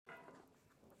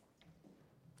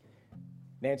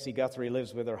Nancy Guthrie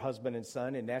lives with her husband and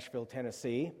son in Nashville,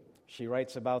 Tennessee. She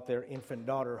writes about their infant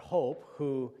daughter, Hope,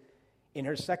 who, in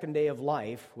her second day of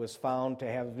life, was found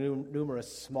to have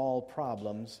numerous small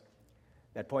problems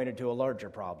that pointed to a larger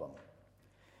problem.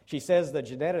 She says the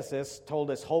geneticist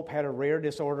told us Hope had a rare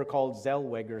disorder called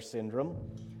Zellweger syndrome.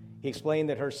 He explained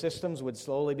that her systems would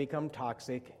slowly become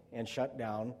toxic and shut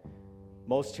down.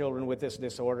 Most children with this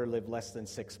disorder live less than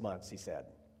 6 months, he said.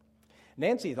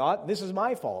 Nancy thought, this is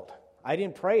my fault. I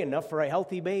didn't pray enough for a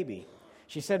healthy baby.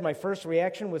 She said, my first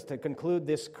reaction was to conclude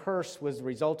this curse was the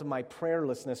result of my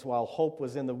prayerlessness while Hope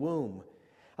was in the womb.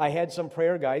 I had some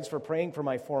prayer guides for praying for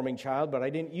my forming child, but I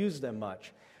didn't use them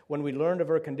much. When we learned of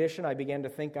her condition, I began to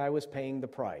think I was paying the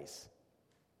price.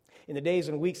 In the days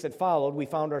and weeks that followed, we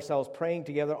found ourselves praying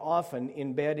together often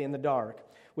in bed in the dark.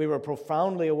 We were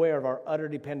profoundly aware of our utter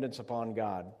dependence upon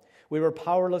God. We were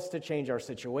powerless to change our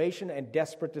situation and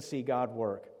desperate to see God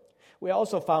work. We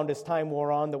also found as time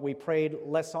wore on that we prayed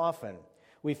less often.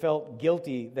 We felt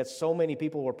guilty that so many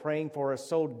people were praying for us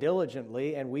so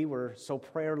diligently and we were so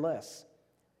prayerless.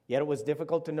 Yet it was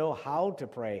difficult to know how to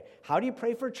pray. How do you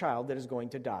pray for a child that is going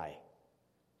to die?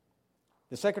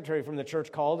 The secretary from the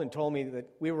church called and told me that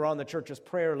we were on the church's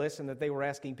prayer list and that they were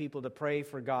asking people to pray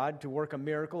for God to work a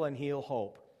miracle and heal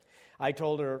Hope. I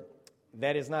told her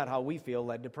that is not how we feel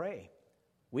led to pray.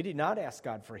 We did not ask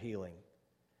God for healing.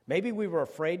 Maybe we were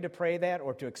afraid to pray that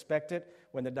or to expect it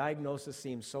when the diagnosis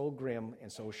seemed so grim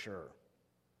and so sure.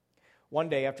 One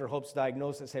day after Hope's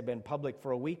diagnosis had been public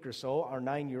for a week or so, our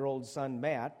 9-year-old son,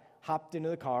 Matt, hopped into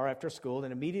the car after school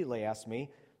and immediately asked me,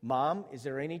 Mom, is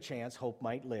there any chance Hope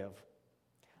might live?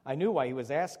 I knew why he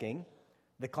was asking.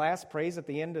 The class prays at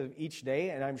the end of each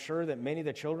day, and I'm sure that many of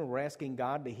the children were asking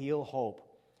God to heal Hope.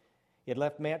 It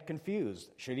left Matt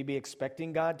confused. Should he be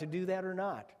expecting God to do that or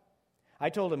not? I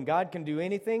told him God can do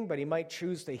anything, but he might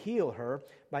choose to heal her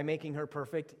by making her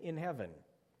perfect in heaven.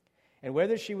 And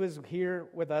whether she was here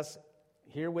with us,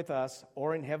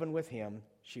 or in heaven with him,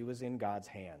 she was in God's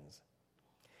hands.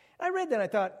 I read that and I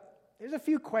thought, there's a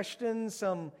few questions,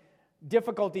 some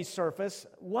difficulties surface.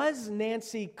 Was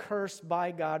Nancy cursed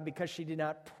by God because she did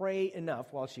not pray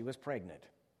enough while she was pregnant?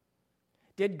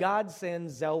 Did God send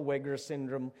Zellweger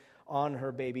syndrome on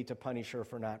her baby to punish her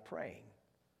for not praying?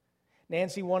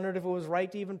 Nancy wondered if it was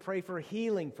right to even pray for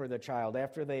healing for the child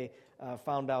after they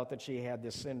found out that she had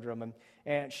this syndrome.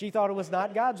 And she thought it was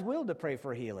not God's will to pray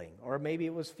for healing, or maybe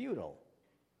it was futile.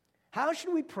 How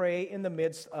should we pray in the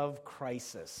midst of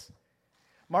crisis?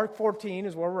 Mark 14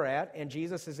 is where we're at, and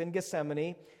Jesus is in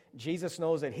Gethsemane. Jesus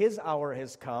knows that his hour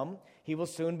has come. He will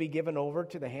soon be given over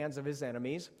to the hands of his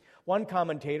enemies. One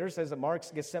commentator says that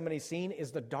Mark's Gethsemane scene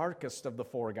is the darkest of the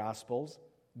four Gospels,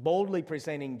 boldly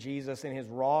presenting Jesus in his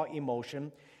raw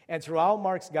emotion. And throughout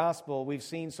Mark's gospel, we've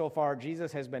seen so far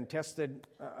Jesus has been tested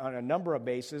on a number of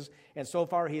bases, and so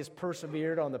far he has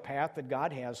persevered on the path that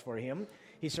God has for him.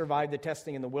 He survived the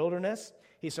testing in the wilderness.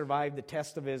 He survived the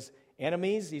test of his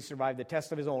enemies. He survived the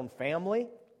test of his own family.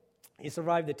 He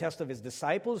survived the test of his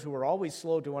disciples, who were always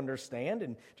slow to understand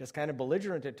and just kind of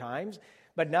belligerent at times.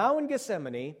 But now in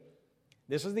Gethsemane,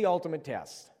 this is the ultimate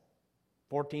test.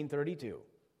 14:32.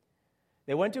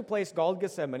 They went to a place called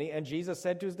Gethsemane, and Jesus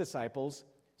said to his disciples,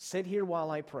 "Sit here while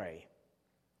I pray."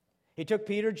 He took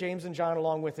Peter, James, and John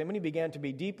along with him, and he began to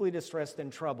be deeply distressed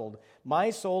and troubled. "My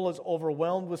soul is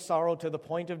overwhelmed with sorrow to the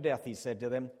point of death," he said to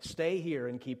them. "Stay here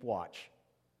and keep watch."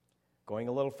 Going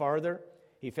a little farther,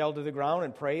 he fell to the ground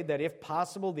and prayed that if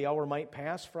possible the hour might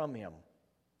pass from him.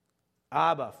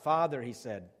 "Abba, Father," he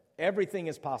said, "everything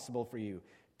is possible for you.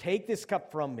 Take this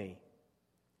cup from me,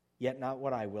 yet not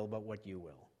what I will, but what you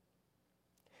will."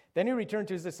 Then he returned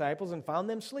to his disciples and found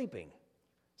them sleeping.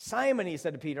 "Simon," he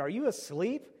said to Peter, "are you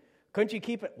asleep? Couldn't you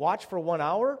keep watch for 1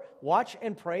 hour? Watch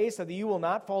and pray so that you will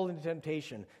not fall into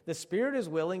temptation. The spirit is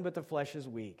willing, but the flesh is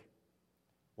weak."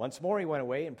 Once more he went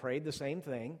away and prayed the same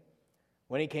thing.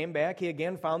 When he came back, he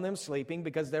again found them sleeping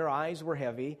because their eyes were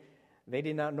heavy. They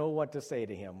did not know what to say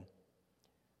to him.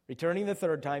 Returning the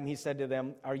third time, he said to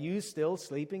them, "Are you still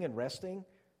sleeping and resting?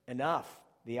 Enough,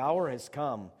 the hour has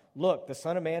come. Look, the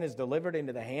Son of Man is delivered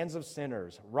into the hands of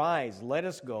sinners. Rise, let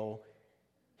us go.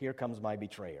 Here comes my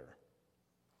betrayer."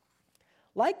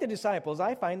 Like the disciples,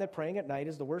 I find that praying at night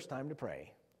is the worst time to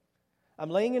pray. I'm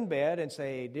laying in bed and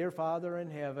say, "Dear Father in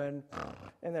heaven,"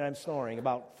 and then I'm snoring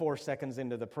about 4 seconds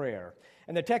into the prayer.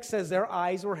 And the text says their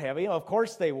eyes were heavy. Of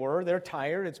course they were. They're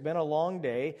tired. It's been a long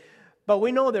day. But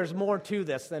we know there's more to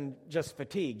this than just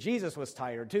fatigue. Jesus was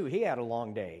tired too. He had a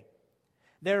long day.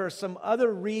 There are some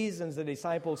other reasons the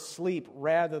disciples sleep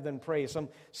rather than pray,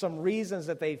 some reasons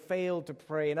that they failed to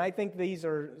pray. And I think these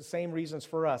are the same reasons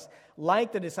for us.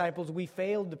 Like the disciples, we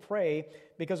failed to pray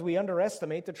because we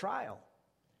underestimate the trial.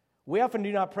 We often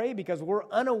do not pray because we're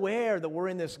unaware that we're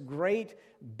in this great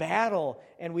battle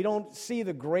and we don't see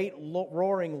the great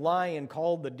roaring lion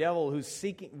called the devil who's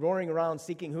roaring around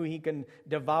seeking who he can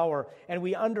devour. And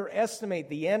we underestimate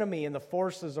the enemy and the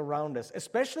forces around us,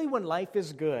 especially when life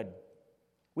is good.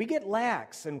 We get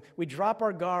lax and we drop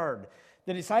our guard.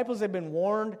 The disciples had been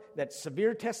warned that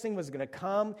severe testing was going to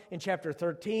come. In chapter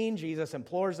 13, Jesus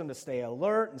implores them to stay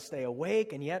alert and stay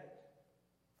awake, and yet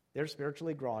they're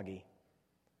spiritually groggy.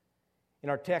 In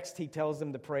our text, he tells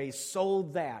them to pray so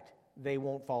that they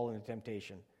won't fall into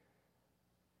temptation.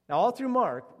 Now, all through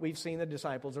Mark, we've seen the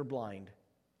disciples are blind.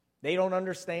 They don't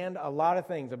understand a lot of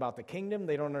things about the kingdom.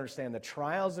 They don't understand the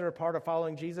trials that are part of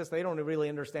following Jesus. They don't really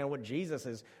understand what Jesus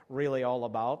is really all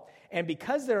about. And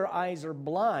because their eyes are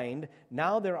blind,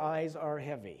 now their eyes are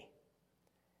heavy.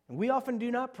 And we often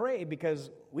do not pray because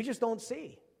we just don't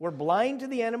see. We're blind to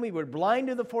the enemy. We're blind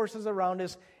to the forces around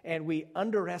us, and we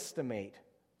underestimate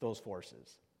those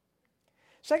forces.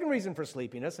 Second reason for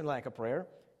sleepiness and lack of prayer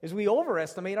is we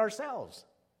overestimate ourselves.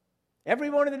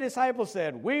 Every one of the disciples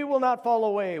said, "We will not fall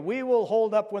away. We will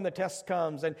hold up when the test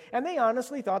comes." And they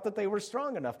honestly thought that they were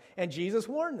strong enough. And Jesus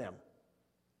warned them,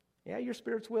 yeah, your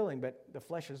spirit's willing, but the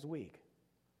flesh is weak.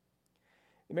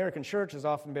 The American church has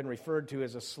often been referred to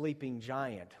as a sleeping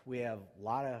giant. We have a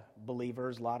lot of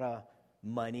believers, a lot of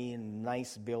money and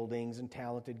nice buildings and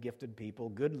talented, gifted people,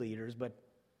 good leaders, but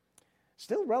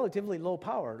still relatively low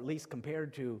power, at least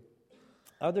compared to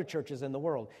other churches in the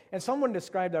world. And someone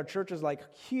described our churches like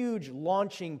huge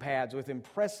launching pads with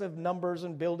impressive numbers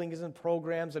and buildings and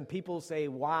programs, and people say,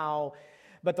 wow,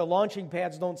 but the launching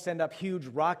pads don't send up huge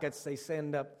rockets, they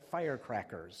send up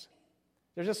firecrackers.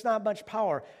 There's just not much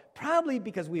power, probably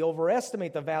because we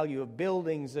overestimate the value of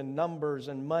buildings and numbers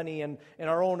and money and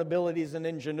our own abilities and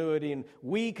ingenuity, and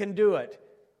we can do it.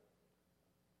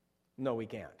 No, we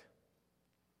can't.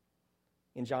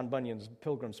 In John Bunyan's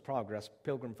Pilgrim's Progress,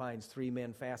 Pilgrim finds 3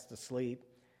 men fast asleep.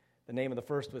 The name of the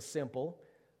first was Simple,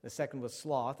 the second was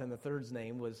Sloth, and the third's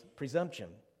name was Presumption.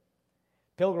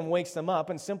 Pilgrim wakes them up,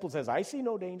 and Simple says, "I see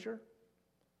no danger."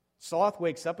 Sloth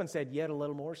wakes up and said, "Yet a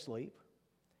little more sleep."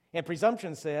 And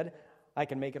Presumption said, "I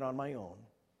can make it on my own."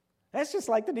 That's just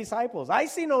like the disciples. I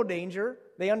see no danger.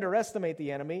 They underestimate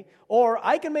the enemy. Or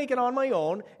I can make it on my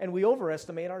own, and we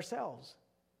overestimate ourselves.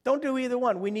 Don't do either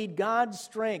one. We need God's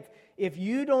strength. If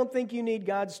you don't think you need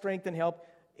God's strength and help,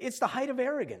 it's the height of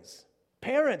arrogance.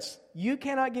 Parents, you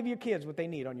cannot give your kids what they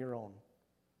need on your own.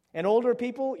 And older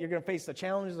people, you're going to face the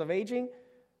challenges of aging.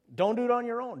 Don't do it on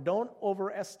your own. Don't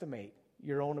overestimate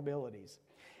your own abilities.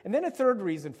 And then a third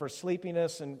reason for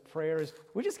sleepiness and prayer is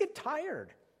we just get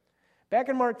tired. Back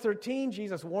in Mark 13,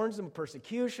 Jesus warns them of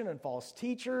persecution and false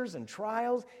teachers and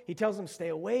trials. He tells them stay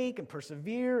awake and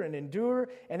persevere and endure,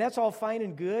 and that's all fine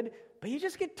and good, but you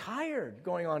just get tired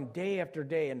going on day after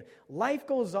day, and life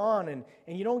goes on, and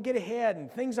you don't get ahead, and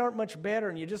things aren't much better,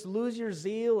 and you just lose your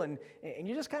zeal, and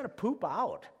you just kind of poop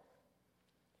out.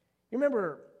 You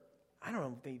remember, I don't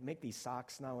know if they make these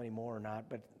socks now anymore or not,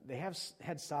 but they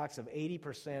had socks of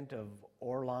 80% of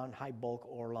Orlon, high bulk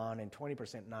Orlon, and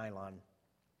 20% nylon.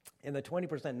 And the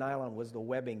 20% nylon was the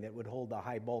webbing that would hold the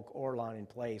high bulk Orlon in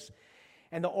place.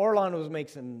 And the Orlon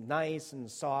makes them nice and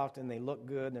soft, and they look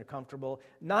good, and they're comfortable.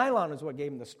 Nylon is what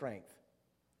gave them the strength.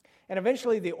 And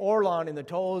eventually the Orlon in the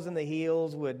toes and the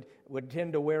heels would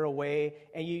tend to wear away,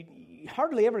 and you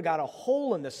hardly ever got a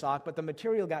hole in the sock, but the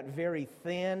material got very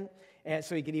thin, and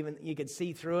so you could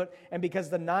see through it. And because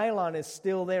the nylon is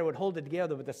still there, it would hold it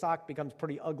together, but the sock becomes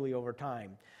pretty ugly over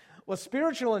time. Well,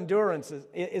 spiritual endurance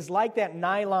is like that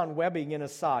nylon webbing in a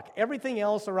sock. Everything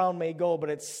else around may go,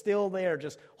 but it's still there,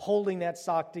 just holding that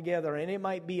sock together. And it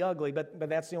might be ugly, but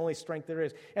that's the only strength there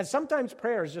is. And sometimes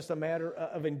prayer is just a matter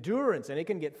of endurance, and it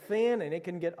can get thin and it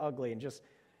can get ugly, and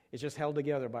it's just held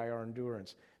together by our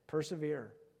endurance.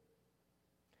 Persevere.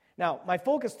 Now, my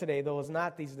focus today, though, is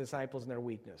not these disciples and their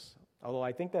weakness, although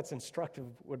I think that's instructive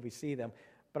when we see them.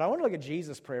 But I want to look at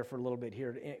Jesus' prayer for a little bit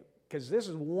here, because this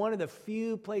is one of the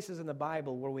few places in the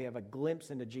Bible where we have a glimpse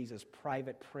into Jesus'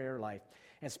 private prayer life,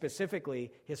 and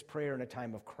specifically his prayer in a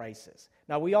time of crisis.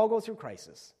 Now, we all go through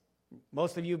crisis.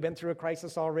 Most of you have been through a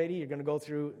crisis already. You're going to go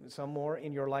through some more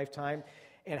in your lifetime.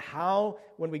 And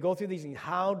when we go through these things,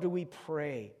 how do we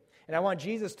pray? And I want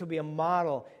Jesus to be a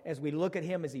model as we look at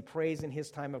him as he prays in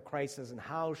his time of crisis, and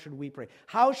how should we pray?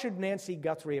 How should Nancy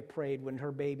Guthrie have prayed when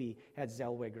her baby had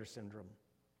Zellweger syndrome?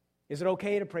 Is it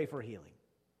okay to pray for healing?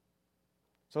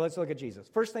 So let's look at Jesus.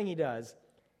 First thing he does,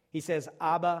 He says,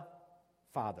 Abba,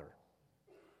 Father.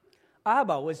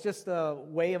 Abba was just a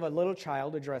way of a little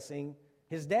child addressing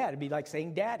his dad. It'd be like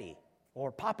saying daddy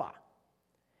or papa.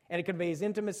 And it conveys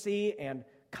intimacy and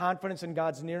confidence in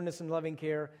God's nearness and loving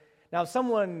care. Now, if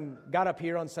someone got up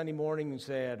here on Sunday morning and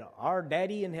said, our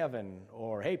daddy in heaven,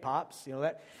 or hey, pops,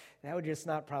 that would just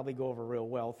not probably go over real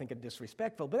well, think it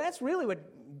disrespectful. But that's really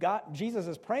what Jesus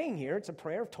is praying here. It's a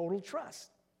prayer of total trust.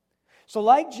 So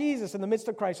like Jesus in the midst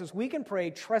of crisis, we can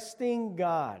pray trusting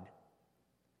God.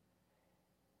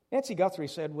 Nancy Guthrie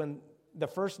said when the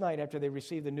first night after they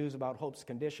received the news about Hope's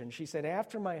condition, she said,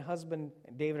 after my husband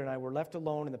David and I were left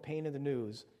alone in the pain of the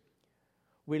news,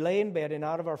 we lay in bed and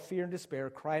out of our fear and despair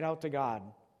cried out to God.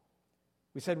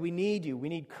 We said, we need you, we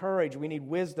need courage, we need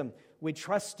wisdom, we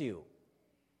trust you.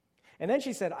 And then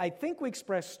she said, I think we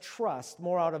express trust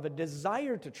more out of a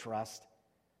desire to trust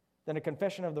than a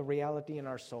confession of the reality in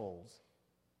our souls.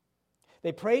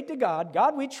 They prayed to God,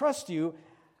 God, we trust you,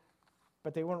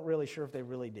 but they weren't really sure if they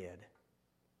really did.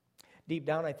 Deep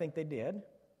down, I think they did.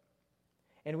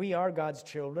 And we are God's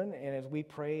children, and as we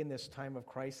pray in this time of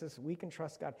crisis, we can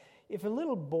trust God. If your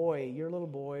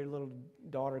little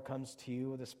daughter comes to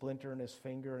you with a splinter in his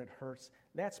finger and it hurts,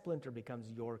 that splinter becomes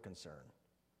your concern.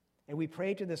 And we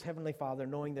pray to this Heavenly Father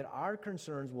knowing that our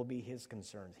concerns will be His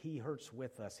concerns. He hurts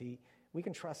with us. We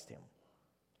can trust Him.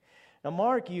 Now,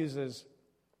 Mark uses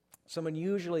some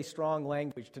unusually strong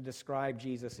language to describe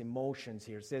Jesus' emotions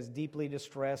here. It says, deeply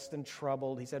distressed and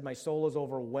troubled. He said, my soul is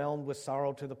overwhelmed with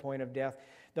sorrow to the point of death.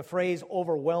 The phrase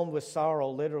overwhelmed with sorrow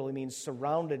literally means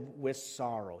surrounded with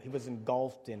sorrow. He was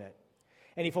engulfed in it.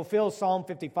 And he fulfills Psalm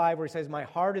 55 where he says, my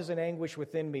heart is in anguish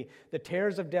within me. The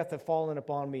terrors of death have fallen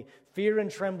upon me. Fear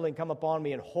and trembling come upon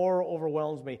me, and horror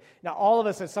overwhelms me. Now, all of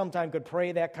us at some time could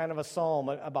pray that kind of a psalm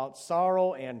about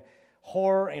sorrow and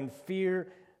horror and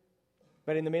fear.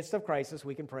 But in the midst of crisis,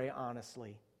 we can pray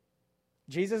honestly.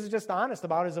 Jesus is just honest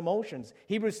about his emotions.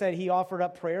 Hebrews said he offered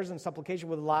up prayers and supplication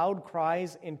with loud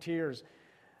cries and tears.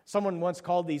 Someone once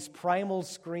called these primal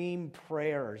scream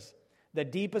prayers. The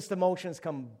deepest emotions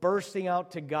come bursting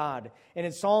out to God. And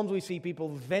in Psalms, we see people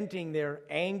venting their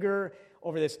anger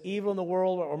over this evil in the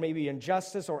world, or maybe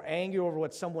injustice or anger over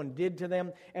what someone did to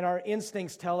them. And our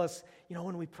instincts tell us,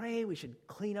 when we pray, we should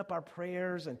clean up our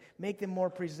prayers and make them more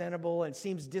presentable. And it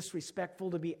seems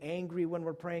disrespectful to be angry when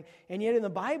we're praying. And yet in the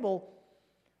Bible,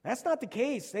 that's not the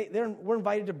case. We're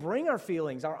invited to bring our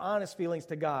feelings, our honest feelings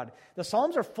to God. The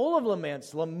Psalms are full of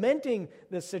laments, lamenting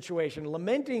this situation,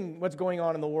 lamenting what's going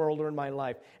on in the world or in my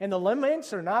life. And the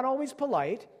laments are not always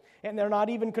polite, and they're not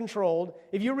even controlled.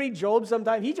 If you read Job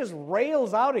sometime, he just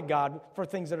rails out at God for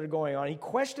things that are going on. He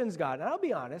questions God. And I'll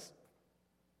be honest,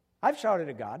 I've shouted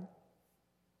at God.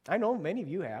 I know many of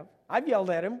you have. I've yelled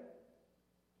at him.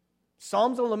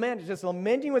 Psalms of lament is just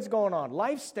lamenting what's going on.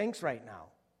 Life stinks right now.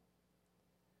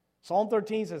 Psalm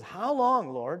 13 says, how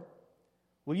long, Lord,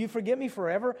 will you forget me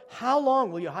forever? How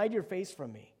long will you hide your face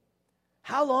from me?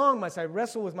 How long must I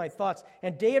wrestle with my thoughts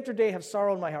and day after day have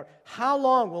sorrow in my heart? How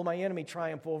long will my enemy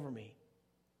triumph over me?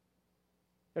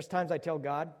 There's times I tell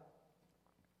God,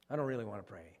 I don't really want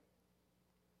to pray.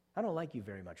 I don't like you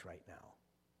very much right now.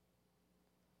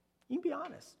 You can be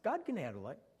honest. God can handle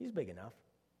it. He's big enough.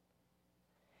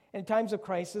 In times of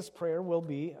crisis, prayer will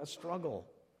be a struggle.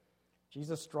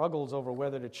 Jesus struggles over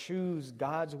whether to choose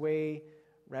God's way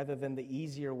rather than the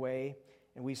easier way.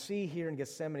 And we see here in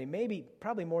Gethsemane,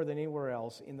 probably more than anywhere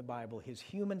else in the Bible, his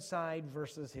human side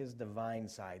versus his divine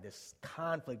side, this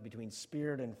conflict between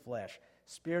spirit and flesh.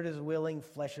 Spirit is willing,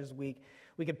 flesh is weak.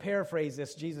 We could paraphrase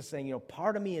this, Jesus saying,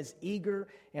 part of me is eager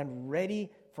and ready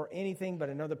for anything, but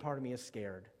another part of me is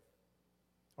scared,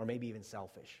 or maybe even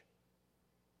selfish.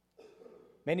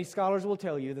 Many scholars will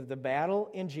tell you that the battle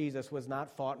in Jesus was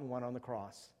not fought and won on the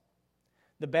cross.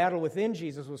 The battle within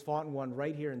Jesus was fought and won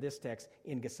right here in this text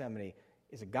in Gethsemane.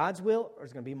 Is it God's will or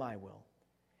is it going to be my will?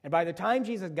 And by the time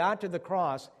Jesus got to the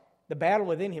cross, the battle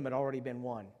within him had already been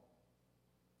won.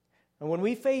 And when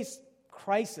we face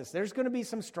crisis, there's going to be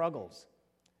some struggles.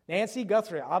 Nancy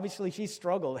Guthrie, obviously she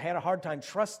struggled, had a hard time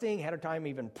trusting, had a time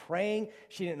even praying.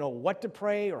 She didn't know what to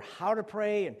pray or how to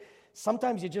pray, and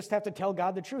sometimes you just have to tell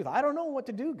God the truth. I don't know what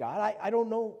to do, God. I don't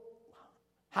know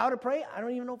how to pray. I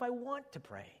don't even know if I want to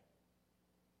pray.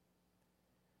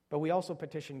 But we also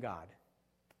petition God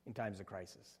in times of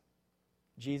crisis.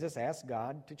 Jesus asks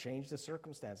God to change the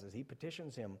circumstances. He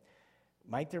petitions him.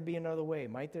 Might there be another way?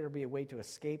 Might there be a way to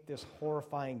escape this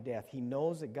horrifying death? He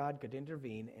knows that God could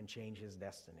intervene and change his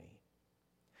destiny.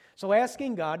 So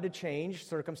asking God to change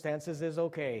circumstances is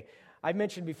okay. I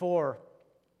mentioned before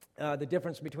the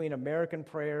difference between American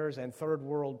prayers and third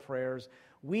world prayers.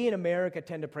 We in America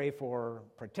tend to pray for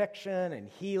protection and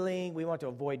healing. We want to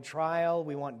avoid trial.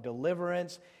 We want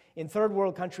deliverance. In third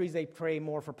world countries, they pray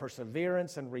more for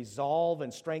perseverance and resolve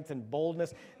and strength and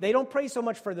boldness. They don't pray so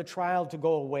much for the trial to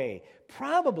go away,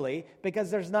 probably because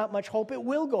there's not much hope it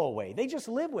will go away. They just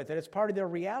live with it. It's part of their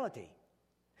reality.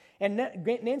 And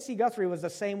Nancy Guthrie was the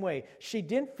same way. She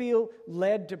didn't feel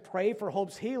led to pray for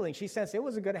hope's healing. She sensed it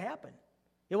wasn't going to happen.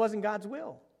 It wasn't God's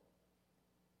will.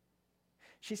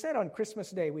 She said on Christmas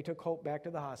Day, we took Hope back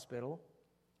to the hospital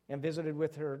and visited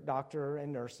with her doctor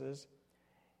and nurses.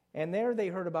 And there they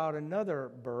heard about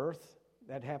another birth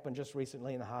that happened just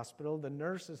recently in the hospital. The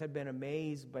nurses had been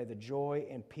amazed by the joy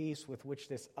and peace with which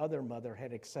this other mother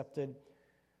had accepted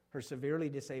her severely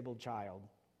disabled child.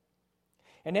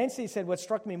 And Nancy said, what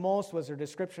struck me most was her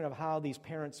description of how these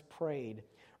parents prayed.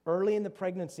 Early in the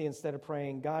pregnancy, instead of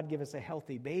praying, God, give us a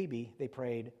healthy baby, they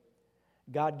prayed,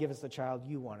 God, give us the child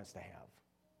you want us to have.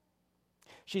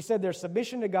 She said, their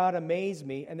submission to God amazed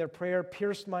me, and their prayer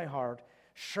pierced my heart.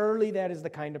 Surely that is the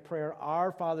kind of prayer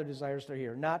our Father desires to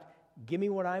hear. Not, give me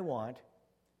what I want,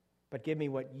 but give me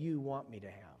what you want me to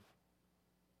have.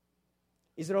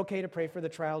 Is it okay to pray for the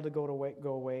trial to go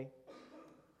away?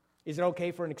 Is it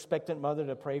okay for an expectant mother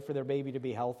to pray for their baby to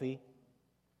be healthy?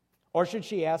 Or should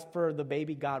she ask for the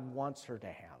baby God wants her to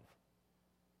have?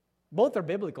 Both are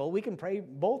biblical. We can pray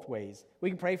both ways. We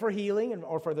can pray for healing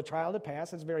or for the trial to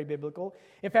pass. It's very biblical.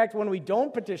 In fact, when we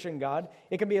don't petition God,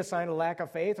 it can be a sign of lack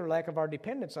of faith or lack of our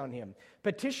dependence on Him.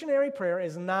 Petitionary prayer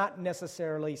is not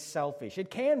necessarily selfish. It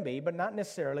can be, but not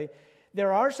necessarily.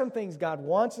 There are some things God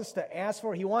wants us to ask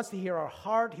for. He wants to hear our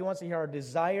heart. He wants to hear our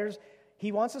desires.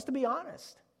 He wants us to be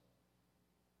honest.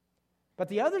 But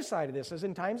the other side of this is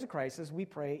in times of crisis, we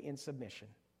pray in submission.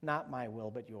 Not my will,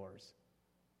 but yours.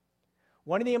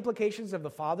 One of the implications of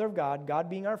the Father of God, God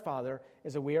being our Father,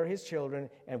 is that we are His children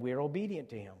and we are obedient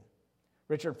to Him.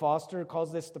 Richard Foster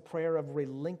calls this the prayer of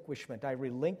relinquishment. I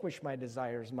relinquish my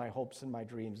desires, my hopes, and my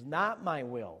dreams. Not my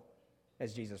will,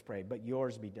 as Jesus prayed, but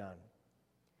yours be done.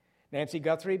 Nancy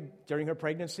Guthrie, during her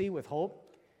pregnancy with Hope,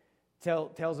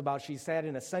 tells about she sat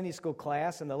in a Sunday school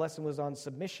class and the lesson was on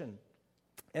submission.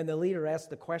 And the leader asked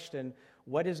the question,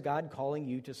 what is God calling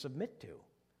you to submit to?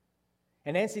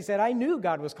 And Nancy said, I knew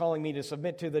God was calling me to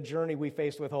submit to the journey we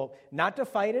faced with Hope, not to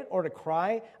fight it or to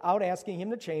cry out asking Him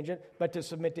to change it, but to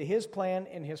submit to His plan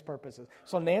and His purposes.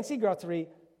 So Nancy Guthrie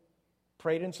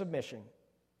prayed in submission,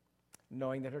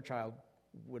 knowing that her child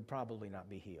would probably not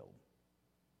be healed.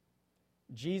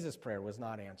 Jesus' prayer was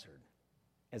not answered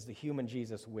as the human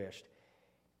Jesus wished.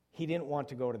 He didn't want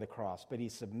to go to the cross, but He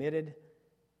submitted,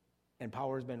 and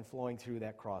power has been flowing through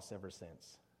that cross ever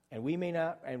since. And we may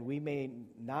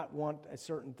not want a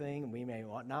certain thing, and we may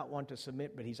not want to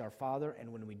submit, but He's our Father,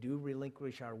 and when we do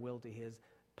relinquish our will to His,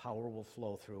 power will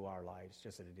flow through our lives,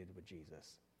 just as it did with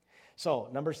Jesus. So,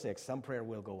 number 6, some prayer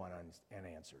will go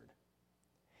unanswered.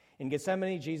 In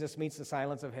Gethsemane, Jesus meets the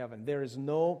silence of heaven. There is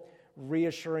no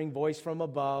reassuring voice from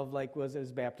above like was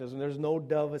His baptism. There's no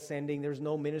dove ascending. There's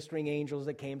no ministering angels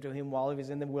that came to Him while He was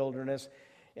in the wilderness.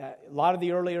 A lot of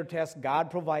the earlier tests, God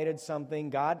provided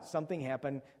something, something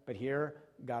happened, but here,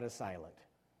 God is silent.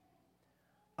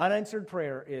 Unanswered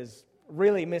prayer is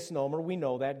really a misnomer. We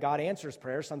know that. God answers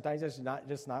prayer. Sometimes it's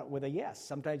not with a yes.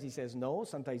 Sometimes He says no.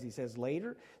 Sometimes He says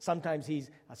later. Sometimes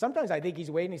I think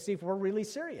He's waiting to see if we're really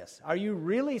serious. Are you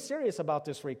really serious about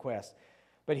this request?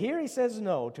 But here He says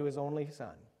no to His only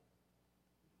Son.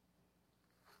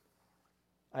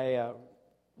 I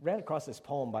ran across this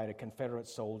poem by a Confederate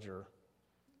soldier.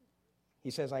 He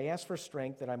says, I asked for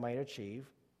strength that I might achieve.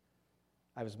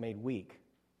 I was made weak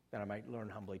that I might learn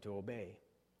humbly to obey.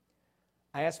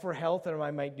 I asked for health that I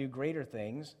might do greater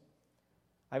things.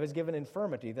 I was given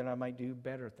infirmity that I might do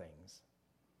better things.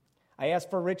 I asked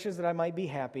for riches that I might be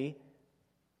happy.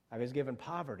 I was given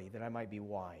poverty that I might be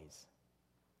wise.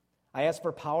 I asked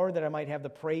for power that I might have the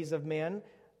praise of men.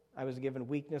 I was given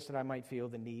weakness that I might feel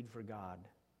the need for God.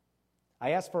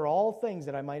 I asked for all things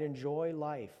that I might enjoy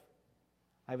life.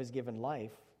 I was given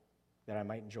life that I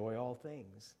might enjoy all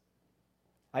things.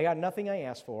 I got nothing I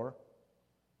asked for,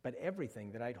 but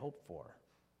everything that I'd hoped for.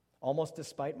 Almost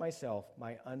despite myself,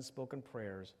 my unspoken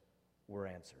prayers were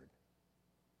answered.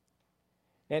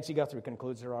 Nancy Guthrie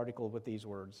concludes her article with these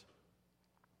words.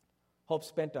 Hope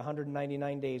spent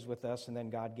 199 days with us, and then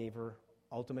God gave her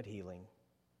ultimate healing.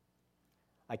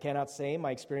 I cannot say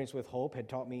my experience with Hope had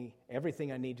taught me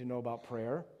everything I need to know about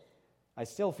prayer. I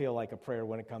still feel like a prayer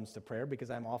when it comes to prayer because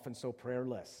I'm often so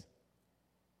prayerless.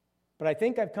 But I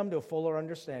think I've come to a fuller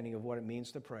understanding of what it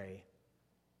means to pray,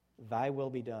 Thy will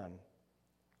be done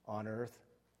on earth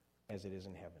as it is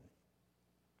in heaven.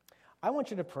 I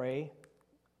want you to pray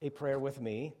a prayer with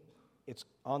me. It's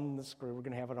on the screen. We're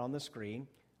going to have it on the screen.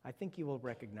 I think you will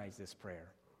recognize this prayer.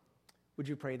 Would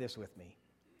you pray this with me?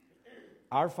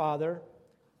 Our Father,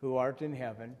 who art in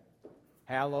heaven,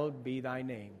 hallowed be thy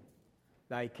name.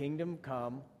 Thy kingdom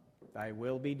come, thy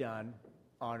will be done,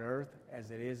 on earth as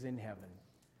it is in heaven.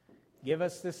 Give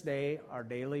us this day our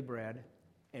daily bread,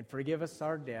 and forgive us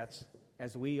our debts,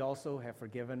 as we also have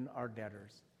forgiven our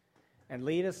debtors. And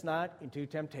lead us not into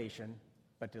temptation,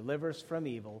 but deliver us from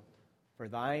evil. For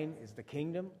thine is the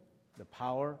kingdom, the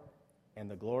power,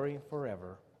 and the glory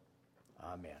forever.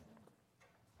 Amen.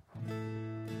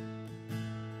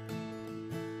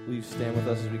 Will you stand with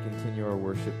us as we continue our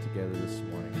worship together this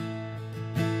morning?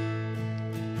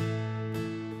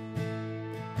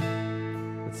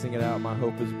 Let's sing it out. My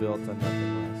hope is built on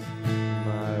nothing less.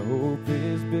 My hope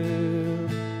is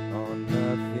built on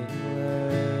nothing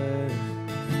less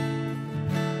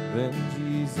than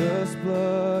Jesus'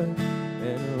 blood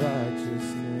and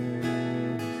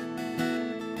righteousness.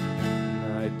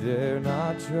 And I dare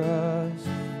not trust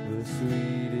the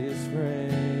sweetest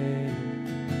frame,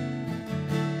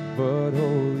 but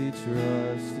wholly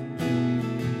trust in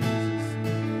Jesus'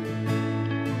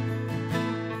 name.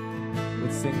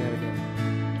 Let's sing that again.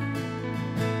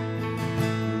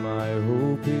 My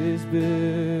hope is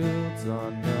built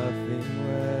on nothing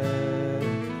less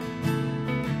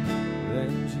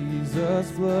than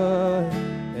Jesus' blood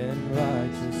and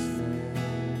righteousness.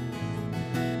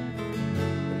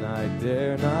 And I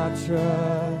dare not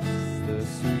trust the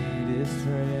sweetest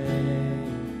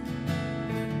frame,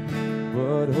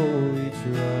 but wholly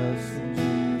trust in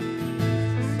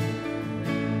Jesus' name.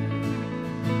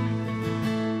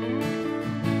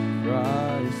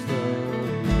 Christ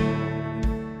alone,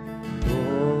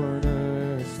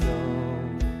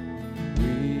 cornerstone,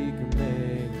 we can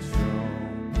make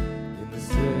strong in the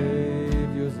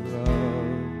Savior's love.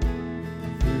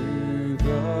 Through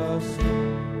the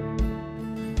storm,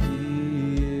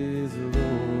 He is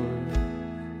Lord,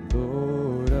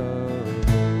 Lord of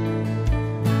all.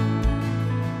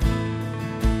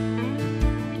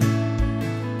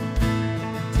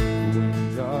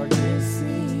 When darkness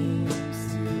seems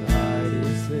to hide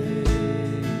His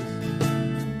face,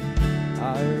 I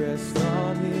rest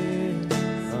on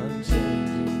His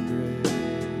unchanging grace.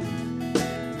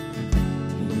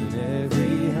 In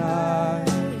every high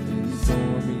and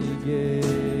stormy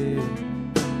gale,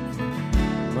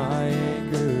 my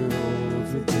anchor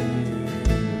holds within the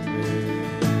veil.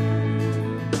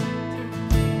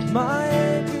 My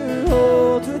anchor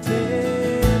holds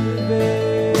within the veil.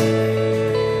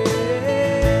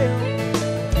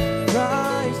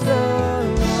 Christ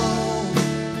alone,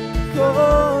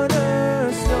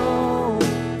 cornerstone,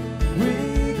 we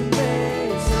can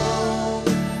make strong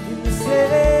in the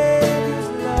Savior's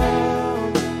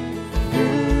love.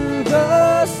 Through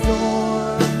the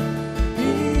storm,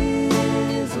 He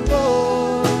is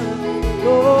Lord,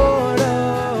 Lord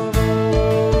of all.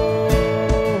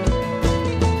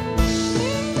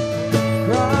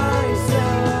 Christ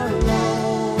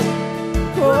alone,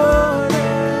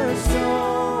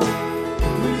 cornerstone,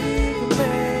 we can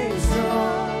make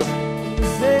strong in the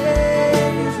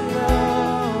Savior's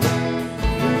love.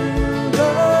 Through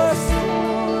the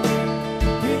storm,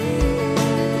 He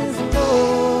is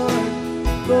Lord,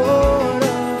 Lord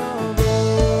of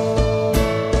all.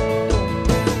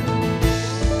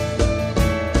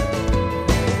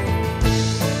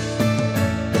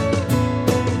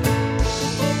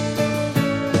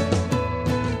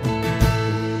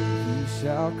 He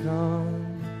shall come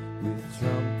with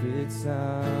trumpet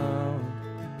sound.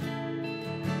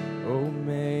 Oh,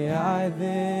 may I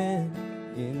then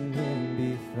in Him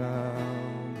be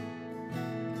found,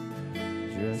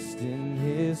 just in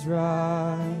His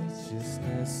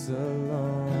righteousness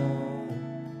alone,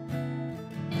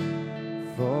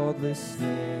 faultless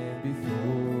stand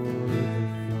before the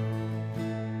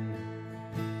throne,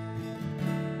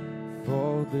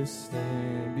 faultless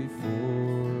stand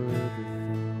before the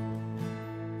throne.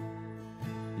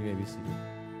 You may be seated.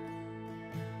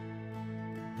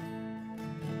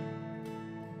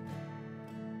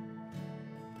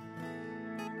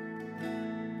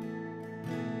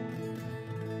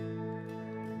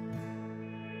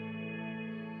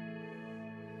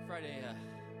 Friday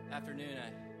afternoon,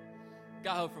 I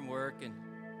got home from work, and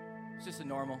it's just a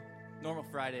normal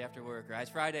Friday after work, right? It's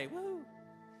Friday, woo!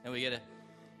 And we got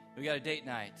a date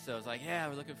night, so I was like, yeah,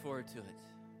 we're looking forward to it.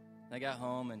 And I got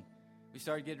home, and we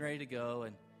started getting ready to go,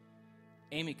 and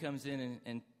Amy comes in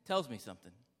and tells me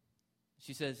something.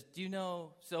 She says, do you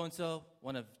know so-and-so,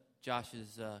 one of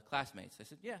Josh's classmates? I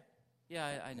said, yeah,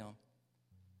 I know him.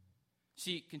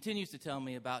 She continues to tell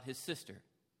me about his sister,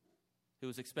 who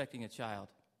was expecting a child.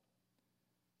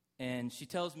 And she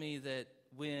tells me that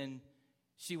when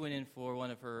she went in for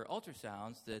one of her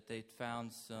ultrasounds, that they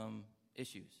found some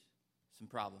issues, some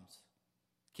problems,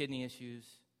 kidney issues,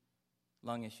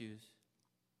 lung issues.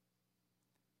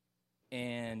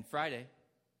 And Friday,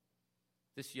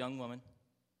 this young woman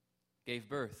gave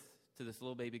birth to this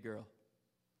little baby girl.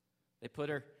 They put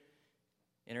her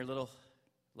in her little,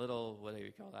 what do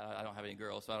you call that? I don't have any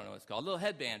girls, so I don't know what it's called. Little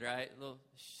headband, right? Little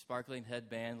sparkling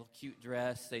headband, little cute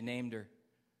dress. They named her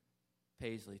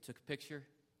Paisley. Took a picture.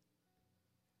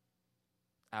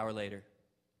 Hour later,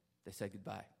 they said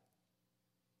goodbye.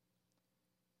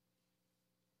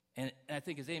 And I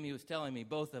think as Amy was telling me,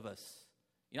 both of us,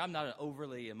 I'm not an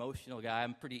overly emotional guy.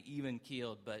 I'm pretty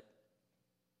even-keeled, but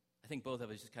I think both of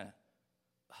us just kind of,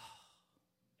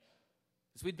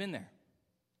 because we'd been there.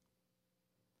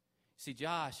 See,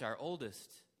 Josh, our oldest,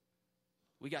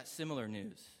 we got similar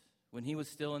news when he was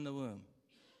still in the womb.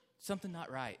 Something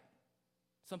not right.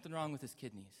 Something wrong with his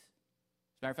kidneys.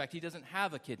 As a matter of fact, he doesn't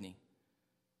have a kidney,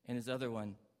 and his other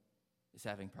one is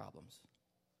having problems.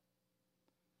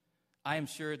 I am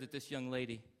sure that this young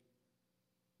lady,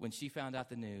 when she found out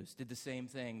the news, did the same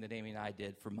thing that Amy and I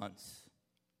did for months.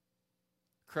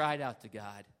 Cried out to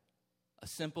God, a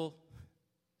simple,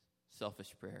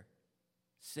 selfish prayer.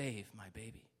 Save my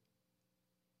baby.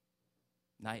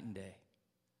 Night and day.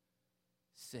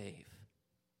 Save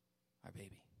our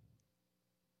baby.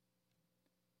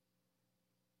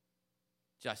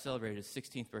 Josh celebrated his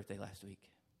 16th birthday last week.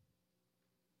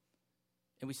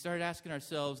 And we started asking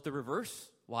ourselves the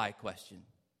reverse why question.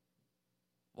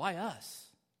 Why us?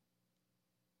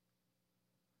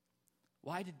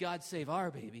 Why did God save our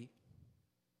baby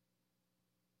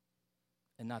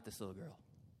and not this little girl?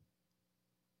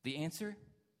 The answer?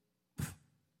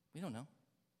 We don't know.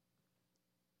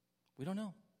 We don't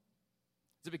know.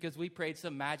 Is it because we prayed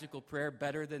some magical prayer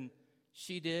better than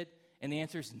she did? And the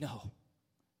answer is no.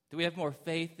 Do we have more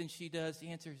faith than she does? The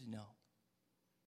answer is no.